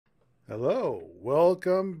Hello,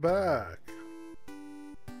 welcome back.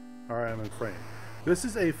 Alright, I'm in frame. This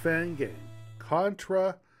is a fan game,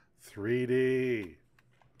 Contra 3D.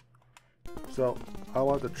 So, I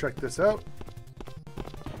want to check this out.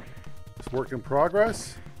 It's work in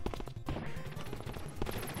progress.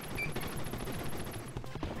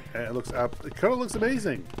 And it looks it kind of looks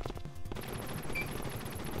amazing.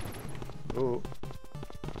 Oh.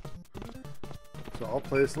 So I'll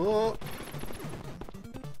play this a little.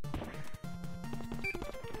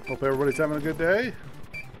 Hope everybody's having a good day.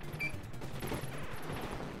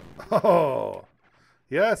 Oh,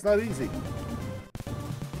 yeah, it's not easy.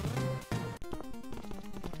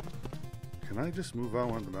 Can I just move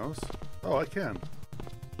on with the mouse? Oh, I can.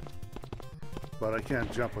 But I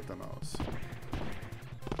can't jump with the mouse.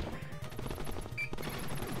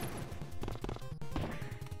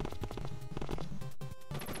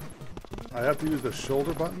 I have to use the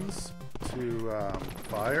shoulder buttons to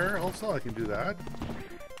fire. Also, I can do that.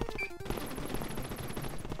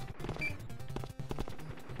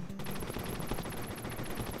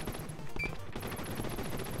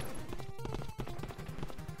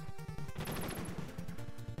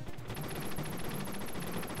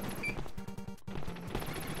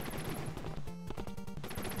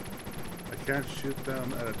 I can't shoot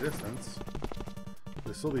them at a distance.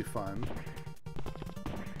 This will be fun.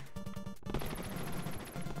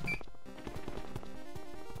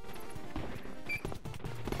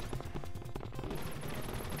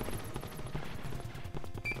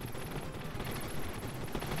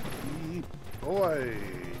 Boy,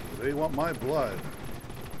 they want my blood.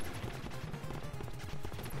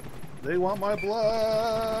 They want my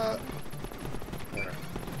blood. There.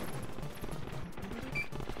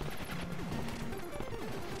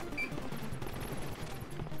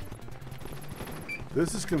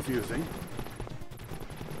 This is confusing.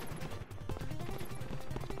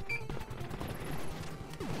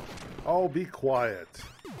 Oh, be quiet.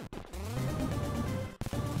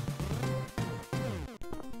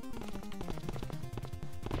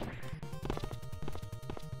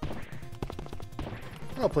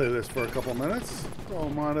 I'll play this for a couple minutes.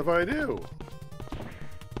 Don't mind if I do.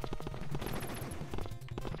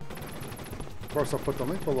 Of course, I'll put the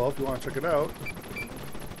link below if you want to check it out.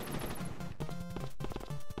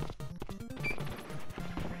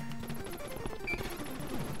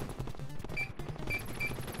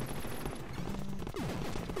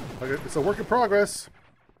 Okay, it's a work in progress.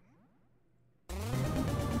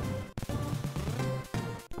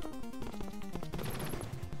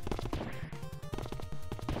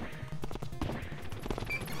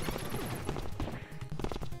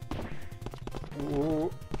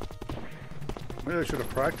 Ooh. Maybe I should have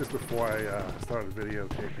practiced before I started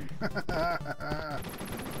videotaping.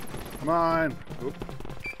 Come on. Oop.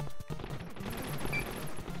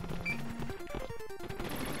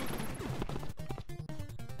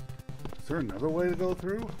 Is there another way to go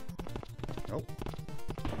through? Nope.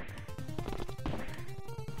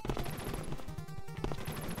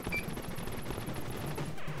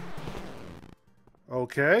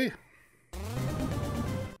 Okay.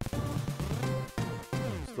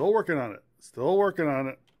 Still working on it. Still working on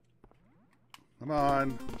it. Come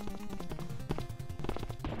on.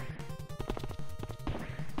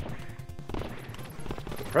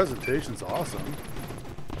 The presentation's awesome.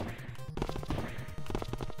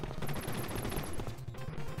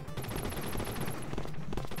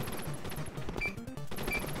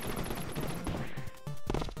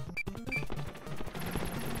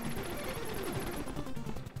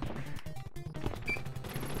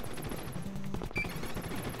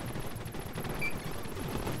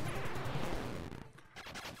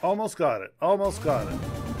 Almost got it. Almost got it.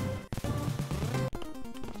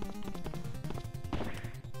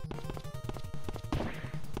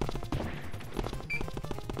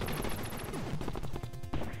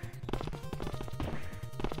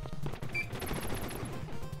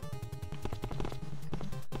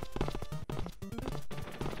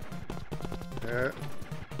 Okay.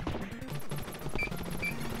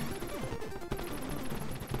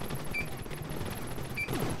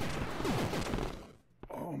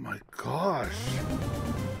 Oh my gosh.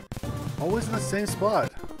 Always in the same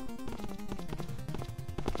spot.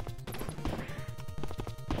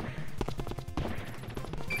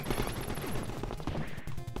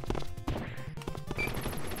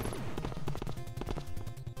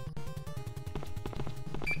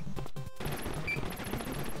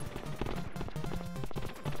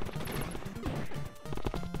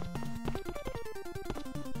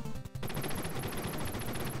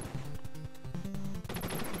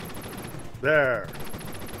 There.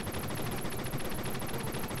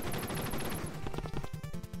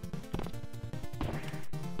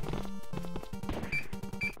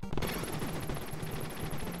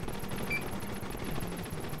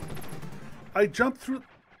 I jumped through.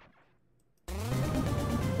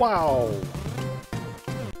 Wow.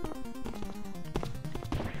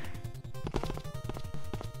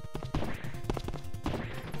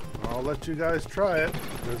 I'll let you guys try it.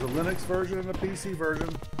 There's a Linux version and a PC version.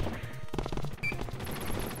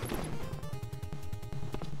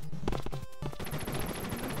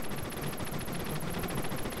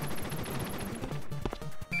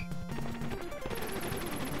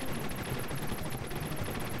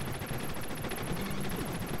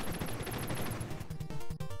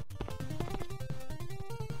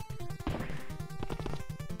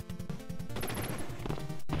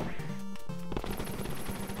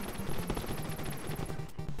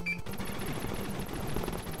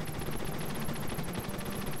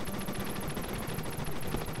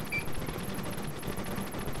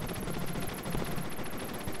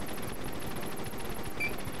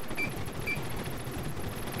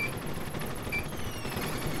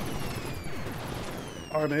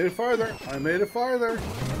 I made it farther. I made it farther.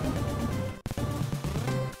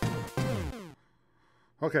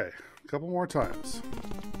 Okay, a couple more times.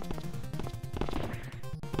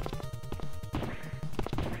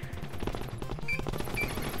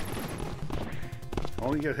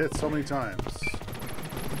 Only get hit so many times.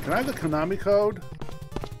 Can I have the Konami code?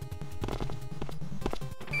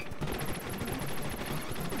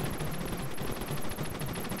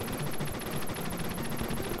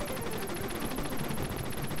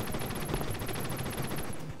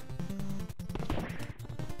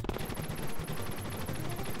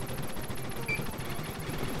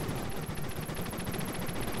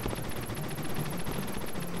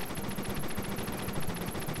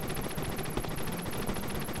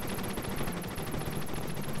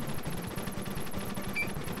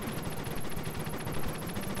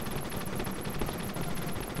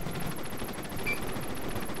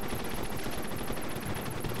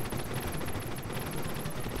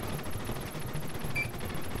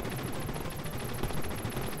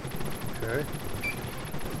 Okay.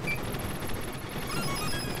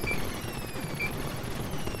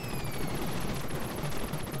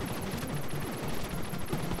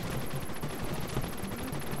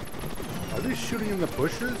 Are they shooting in the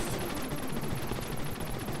bushes?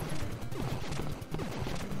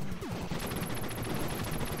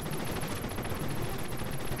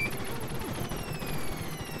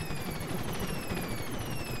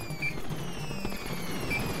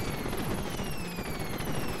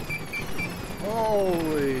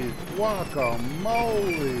 Holy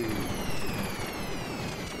guacamole!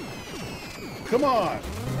 Come on!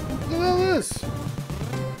 Look at this!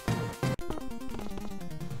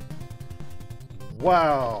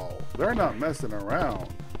 Wow! They're not messing around.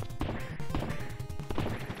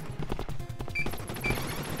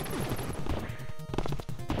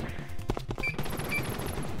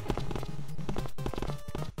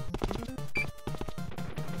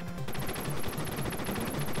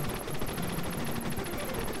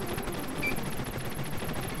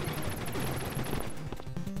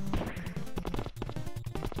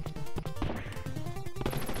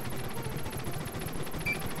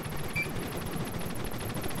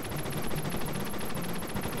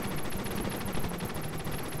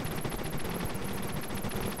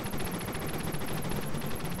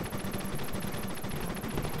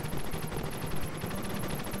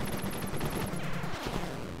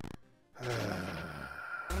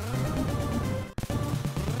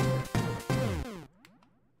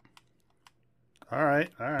 All right.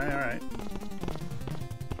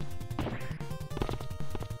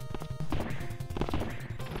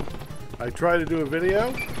 I tried to do a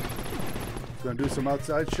video. Gonna do some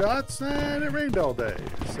outside shots, and it rained all day.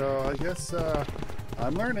 So I guess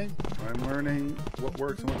I'm learning. I'm learning what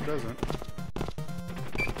works and what doesn't.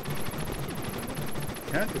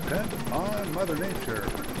 Can't depend on Mother Nature.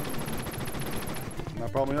 I'm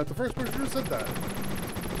probably not the first person who said that.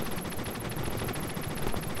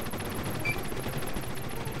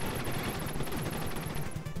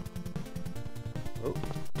 Oh.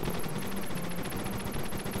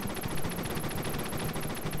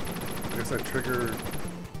 I guess I triggered.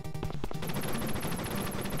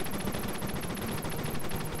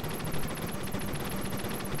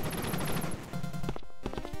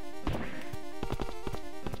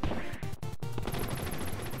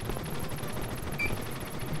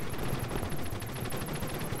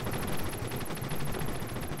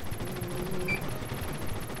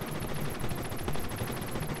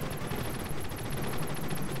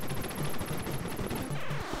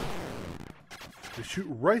 Shoot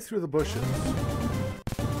right through the bushes.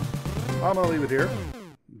 I'm going to leave it here.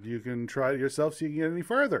 You can try it yourself so you can get any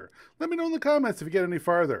farther. Let me know in the comments if you get any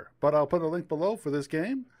farther. But I'll put a link below for this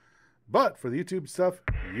game. But for the YouTube stuff,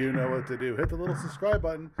 you know what to do. Hit the little subscribe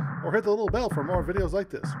button or hit the little bell for more videos like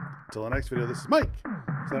this. Until the next video, this is Mike,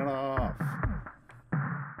 signing off.